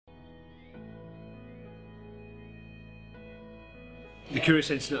The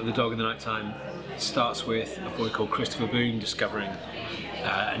curious incident of the dog in the night time starts with a boy called Christopher Boone discovering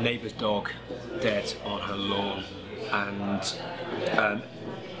a neighbour's dog dead on her lawn, and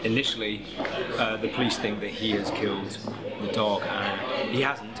initially the police think that he has killed the dog, and he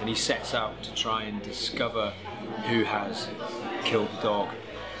hasn't, and he sets out to try and discover who has killed the dog.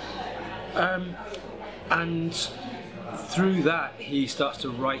 And through that he starts to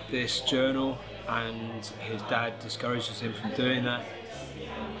write this journal, and his dad discourages him from doing that.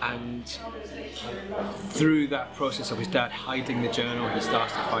 And through that process of his dad hiding the journal, he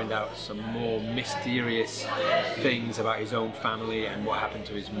starts to find out some more mysterious things about his own family and what happened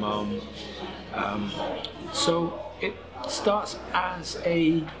to his mum. So it starts as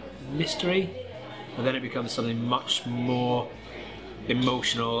a mystery, and then it becomes something much more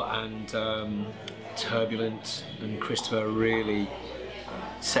emotional and turbulent, and Christopher really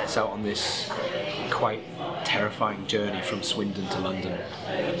sets out on this quite terrifying journey from Swindon to London.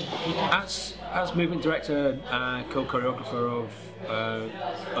 As movement director, co-choreographer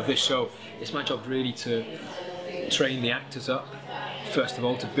of this show, it's my job really to train the actors up, first of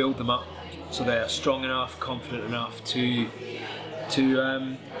all, to build them up so they're strong enough, confident enough to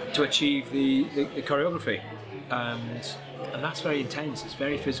achieve the choreography. And that's very intense, it's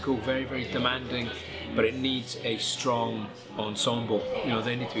very physical, very, very demanding, but it needs a strong ensemble. You know,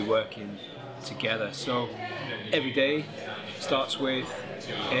 they need to be working together. So every day starts with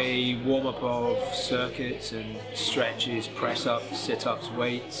a warm-up of circuits and stretches, press-ups, sit-ups,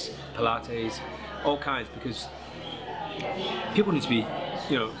 weights, Pilates, all kinds, because people need to be,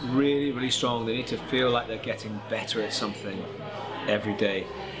 you know, really, really strong. They need to feel like they're getting better at something every day.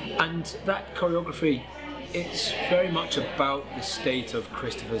 And that choreography, it's very much about the state of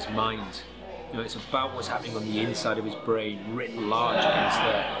Christopher's mind. You know, it's about what's happening on the inside of his brain, written large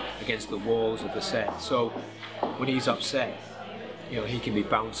against the walls of the set. So when he's upset, you know, he can be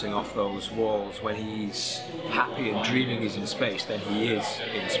bouncing off those walls. When he's happy and dreaming he's in space, then he is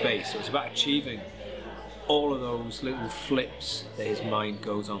in space. So it's about achieving all of those little flips that his mind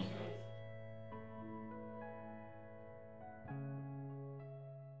goes on.